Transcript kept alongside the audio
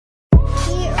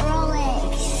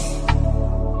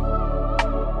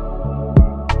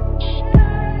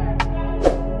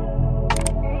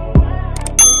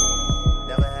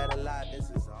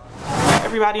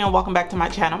everybody, and welcome back to my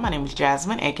channel. My name is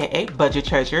Jasmine, aka Budget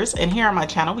Treasures, and here on my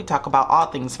channel we talk about all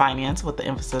things finance with the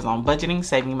emphasis on budgeting,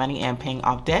 saving money, and paying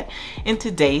off debt. In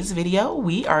today's video,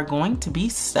 we are going to be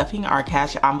stuffing our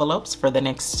cash envelopes for the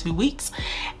next 2 weeks,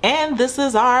 and this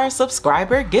is our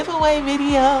subscriber giveaway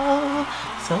video.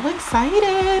 So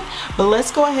excited! But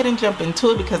let's go ahead and jump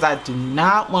into it because I do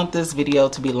not want this video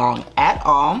to be long at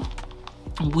all.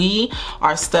 We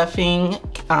are stuffing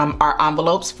our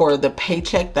envelopes for the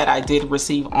paycheck that I did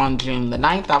receive on June the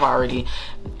 9th. I've already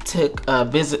took a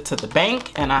visit to the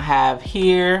bank, and I have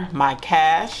here my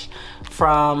cash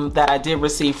that I did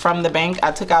receive from the bank.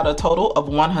 I took out a total of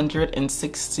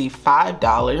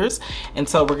 $165, and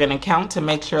so we're going to count to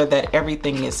make sure that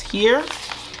everything is here.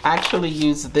 I actually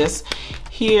use this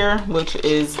here, which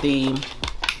is the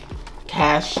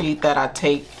cash sheet that I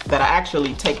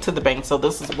actually take to the bank. So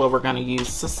this is what we're going to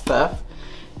use to stuff,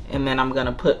 and then I'm going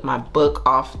to put my book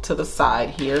off to the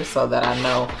side here so that I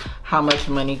know how much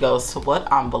money goes to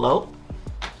what envelope.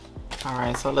 All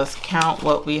right, so let's count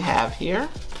what we have here.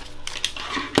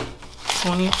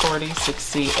 20, 40,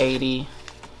 60, 80,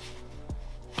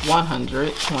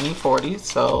 100, 20, 40,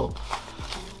 so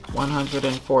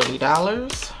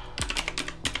 $140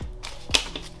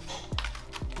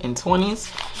 in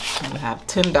 20s. We have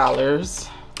 $10,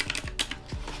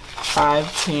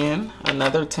 5, 10,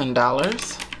 another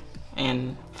 $10,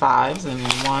 and 5s, and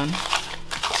 1,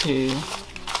 2,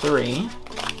 3,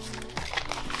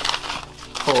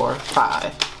 4,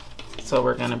 5. So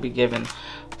we're gonna be giving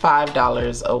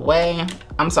 $5 away.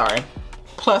 I'm sorry,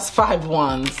 plus 5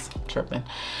 ones, tripping.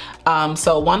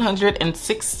 So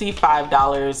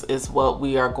 $165 is what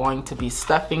we are going to be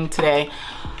stuffing today.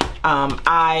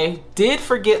 I did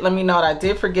forget, let me know that I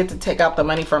did forget to take out the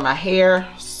money for my hair,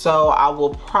 so I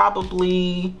will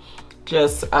probably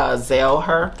just Zelle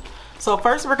her. So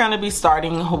first we're going to be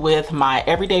starting with my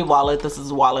everyday wallet. This is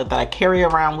a wallet that I carry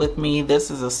around with me. This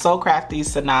is a So Crafty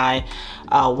Sanai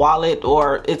wallet,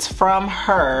 or it's from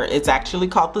her. It's actually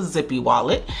called the Zippy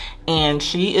wallet, and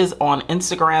she is on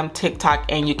Instagram, TikTok,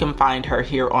 and you can find her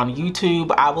here on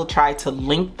YouTube. I will try to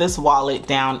link this wallet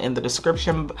down in the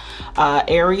description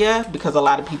area because a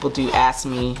lot of people do ask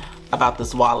me about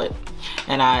this wallet,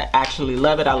 and I actually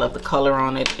love it. I love the color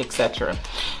on it, etc.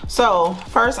 So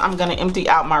first I'm going to empty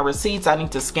out my receipts. I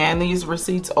need to scan these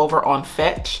receipts over on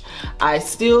Fetch. I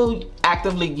still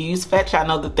actively use Fetch. I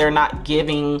know that they're not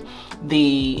giving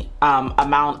the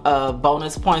amount of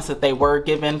bonus points that they were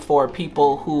given for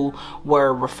people who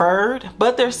were referred,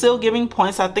 but they're still giving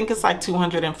points. I think it's like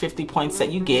 250 points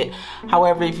that you get.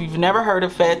 However, if you've never heard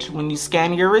of Fetch, when you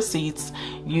scan your receipts,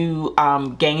 you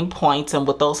gain points, and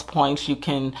with those points you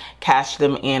can cash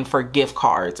them in for gift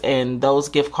cards, and those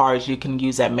gift cards you can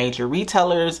use at major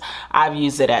retailers. I've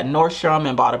used it at Nordstrom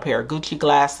and bought a pair of Gucci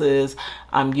glasses.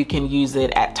 You can use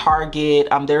it at Target.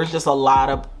 There's just a lot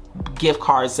of gift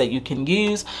cards that you can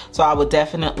use, so I would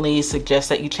definitely suggest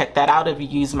that you check that out. If you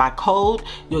use my code,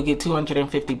 you'll get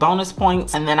 250 bonus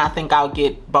points, and then I think I'll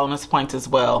get bonus points as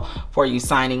well for you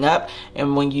signing up.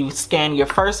 And when you scan your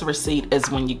first receipt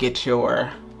is when you get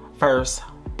your first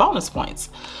bonus points.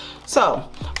 So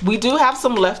we do have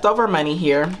some leftover money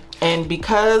here, and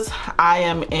because I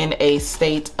am in a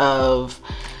state of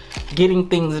getting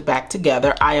things back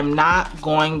together, I am not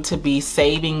going to be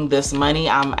saving this money.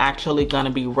 I'm actually going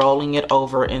to be rolling it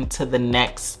over into the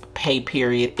next pay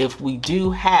period if we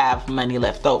do have money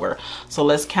left over. So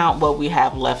let's count what we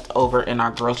have left over in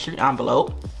our grocery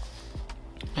envelope.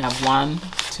 We have 1,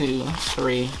 2,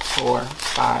 3, 4,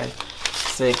 5,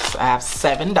 6. I have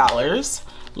 $7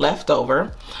 left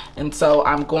over, and so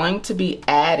I'm going to be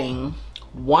adding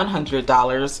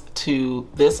 $100 to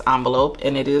this envelope,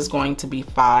 and it is going to be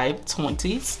 5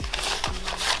 20s.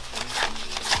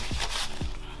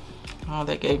 Oh,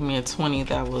 they gave me a 20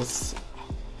 that was,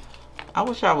 I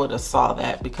wish I would have saw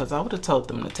that because I would have told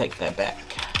them to take that back.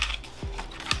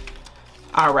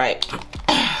 All right,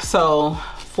 so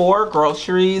for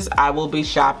groceries I will be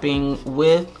shopping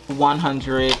with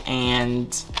 $100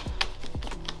 and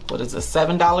what is it,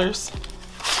 $7?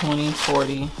 20,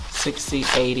 40, 60,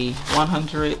 80,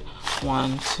 100,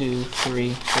 1, 2,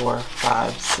 3, 4,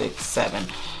 5, 6, 7.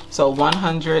 So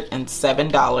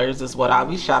 $107 is what I'll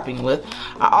be shopping with.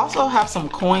 I also have some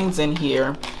coins in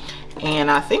here,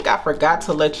 and I think I forgot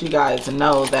to let you guys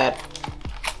know that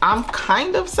I'm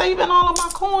kind of saving all of my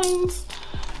coins.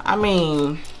 I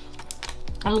mean,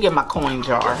 let me get my coin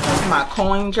jar. This is my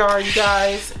coin jar, you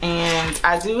guys, and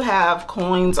I do have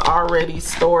coins already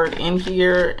stored in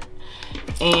here,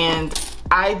 and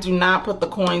I do not put the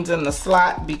coins in the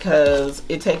slot because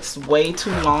it takes way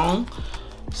too long.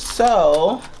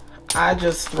 So I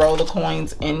just throw the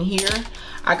coins in here.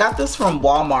 I got this from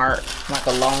Walmart like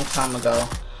a long time ago.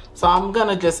 So I'm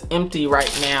gonna just empty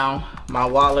right now my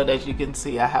wallet. As you can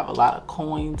see, I have a lot of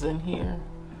coins in here.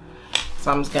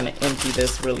 So I'm just gonna empty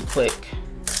this really quick.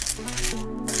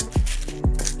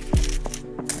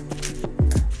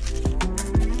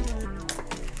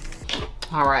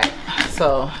 All right,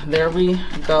 so there we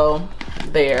go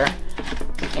there.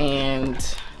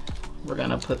 And we're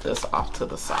gonna put this off to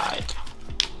the side.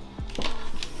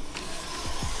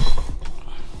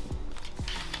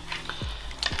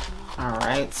 All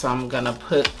right, so I'm gonna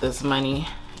put this money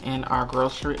in our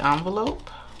grocery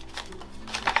envelope.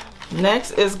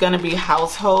 Next is gonna be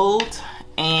household,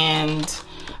 and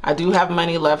I do have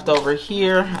money left over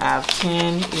here. I have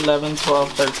 10, 11,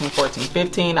 12, 13, 14,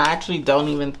 15. I actually don't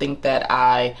even think that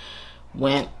I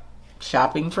went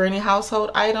shopping for any household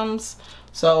items.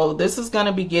 So this is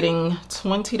gonna be getting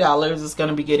 $20. It's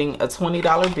gonna be getting a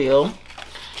 $20 bill.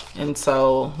 And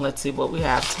so let's see what we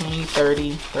have: 20,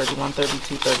 30, 31,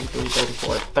 32, 33,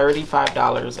 34,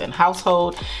 $35 in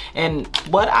household. And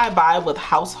what I buy with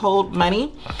household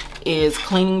money is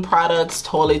cleaning products,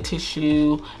 toilet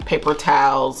tissue, paper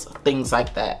towels, things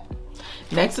like that.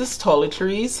 Next is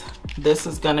toiletries. This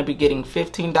is gonna be getting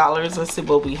 $15. Let's see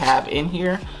what we have in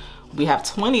here. We have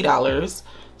 $20.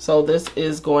 So this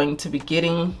is going to be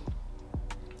getting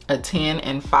a 10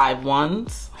 and 5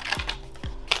 ones.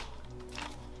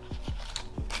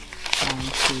 1, 2,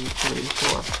 3,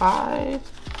 4, 5.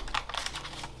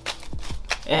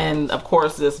 And of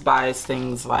course this buys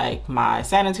things like my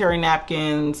sanitary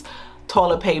napkins,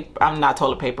 toilet paper, not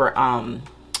toilet paper,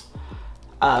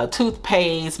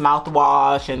 toothpaste,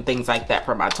 mouthwash, and things like that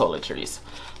for my toiletries.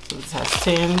 So this has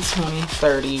 10, 20,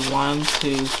 30, 1,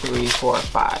 2, 3, 4,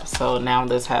 5. So now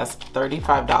this has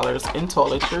 $35 in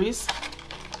toiletries.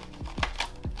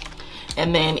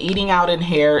 And then eating out and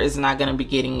hair is not gonna be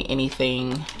getting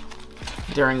anything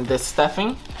during this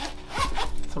stuffing.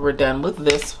 So we're done with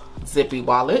this zippy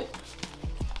wallet.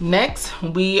 Next,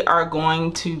 we are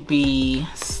going to be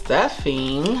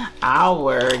stuffing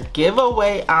our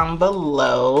giveaway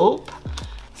envelope.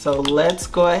 So let's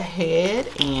go ahead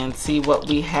and see what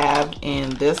we have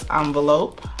in this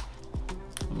envelope.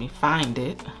 Let me find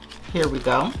it. Here we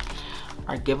go.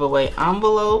 Our giveaway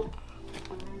envelope.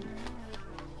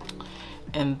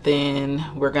 And then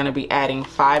we're gonna be adding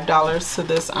 $5 to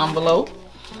this envelope.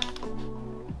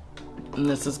 And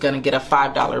this is gonna get a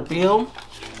 $5 bill.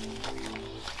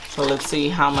 So let's see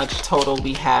how much total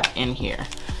we have in here.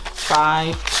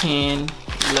 5, 10,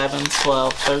 11,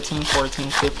 12, 13, 14,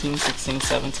 15, 16,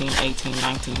 17, 18,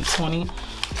 19, 20,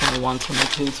 21,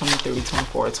 22, 23,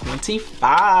 24,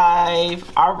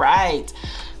 25. All right.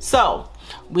 So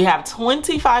we have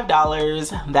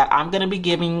 $25 that I'm gonna be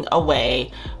giving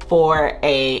away for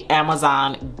a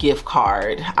Amazon gift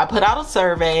card. I put out a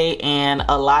survey and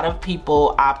a lot of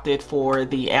people opted for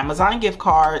the Amazon gift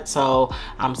card. So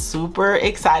I'm super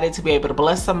excited to be able to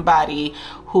bless somebody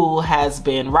who has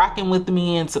been rocking with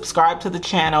me and subscribed to the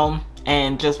channel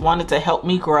and just wanted to help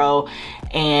me grow.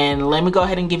 And let me go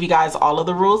ahead and give you guys all of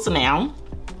the rules now.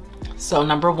 So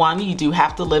number 1, you do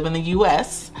have to live in the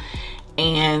US.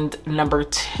 And number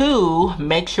 2,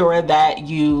 make sure that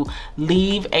you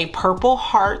leave a purple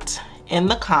heart in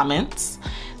the comments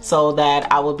so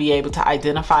that I will be able to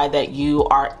identify that you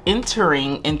are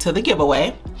entering into the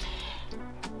giveaway.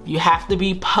 You have to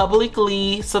be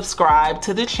publicly subscribed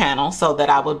to the channel so that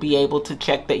I would be able to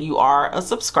check that you are a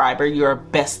subscriber, you're a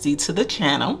bestie to the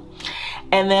channel.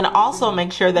 And then also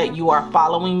make sure that you are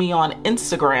following me on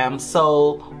Instagram,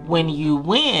 so when you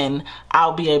win,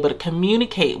 I'll be able to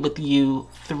communicate with you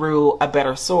through a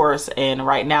better source. And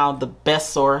right now, the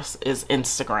best source is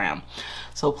Instagram.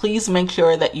 So please make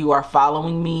sure that you are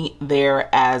following me there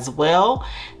as well.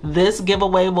 This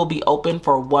giveaway will be open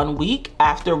for 1 week.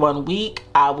 After 1 week,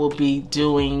 I will be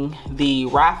doing the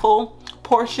raffle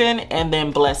portion and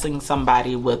then blessing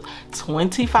somebody with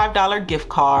 $25 gift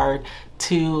card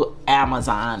to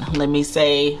Amazon. Let me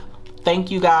say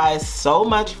thank you guys so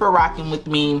much for rocking with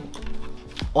me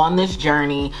on this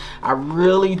journey. I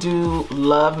really do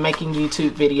love making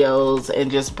YouTube videos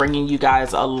and just bringing you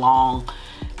guys along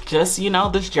just, you know,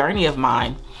 this journey of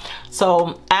mine.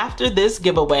 So after this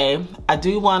giveaway, I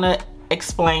do want to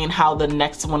explain how the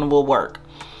next one will work.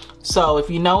 So if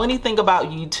you know anything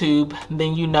about YouTube,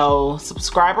 then you know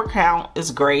subscriber count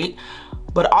is great,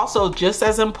 but also just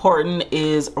as important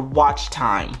is watch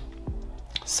time.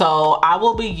 So I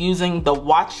will be using the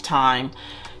watch time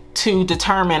to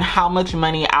determine how much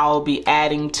money I'll be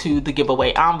adding to the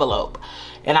giveaway envelope.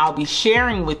 And I'll be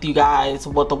sharing with you guys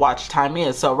what the watch time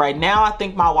is. So right now I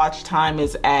think my watch time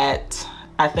is at,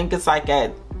 I think it's like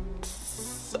at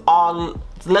all,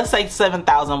 let's say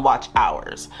 7,000 watch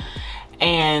hours.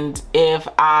 And if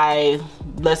I,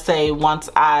 let's say once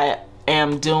I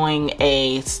am doing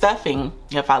a stuffing,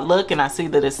 if I look and I see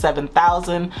that it's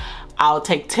 7,000, I'll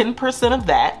take 10% of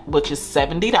that, which is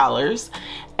 $70,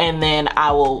 and then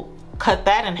I will cut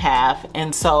that in half,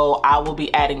 and so I will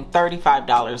be adding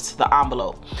 $35 to the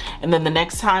envelope. And then the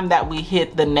next time that we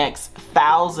hit the next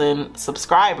 1,000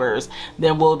 subscribers,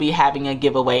 then we'll be having a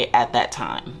giveaway at that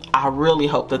time. I really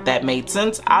hope that that made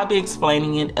sense. I'll be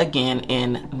explaining it again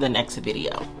in the next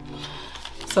video.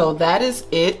 So that is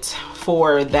it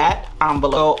for that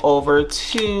envelope. Over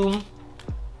to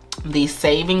the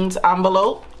savings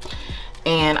envelope.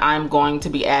 And I'm going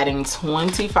to be adding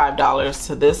 $25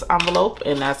 to this envelope,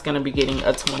 and that's going to be getting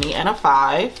a 20 and a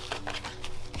 5.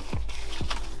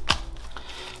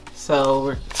 So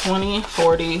we're 20,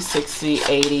 40, 60,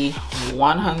 80,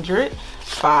 100,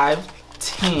 5,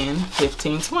 10,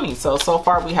 15, 20. So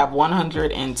far we have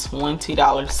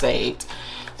 $120 saved.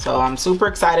 So I'm super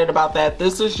excited about that.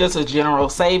 This is just a general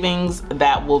savings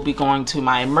that will be going to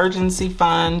my emergency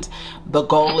fund. The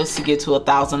goal is to get to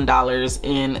 $1,000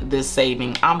 in this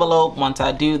saving envelope. Once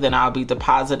I do, then I'll be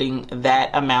depositing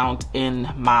that amount in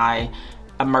my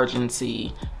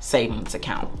emergency savings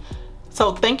account.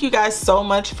 So thank you guys so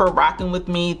much for rocking with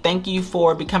me. Thank you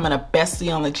for becoming a bestie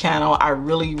on the channel. I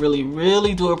really, really,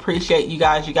 really do appreciate you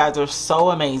guys. You guys are so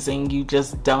amazing. You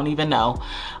just don't even know.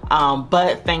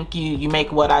 But thank you. You make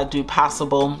what I do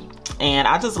possible. And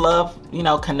I just love, you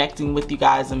know, connecting with you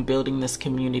guys and building this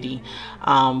community.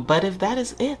 But if that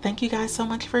is it, thank you guys so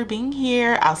much for being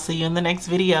here. I'll see you in the next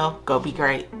video. Go be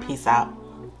great. Peace out.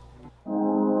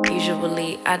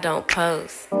 Usually I don't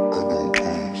post.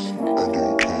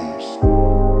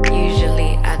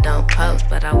 Post,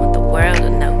 but I want the world to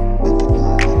know.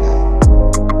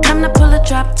 Time to pull the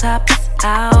drop tops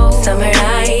out. Summer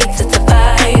nights, it's a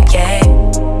vibe,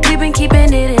 yeah. We've been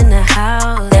keeping it in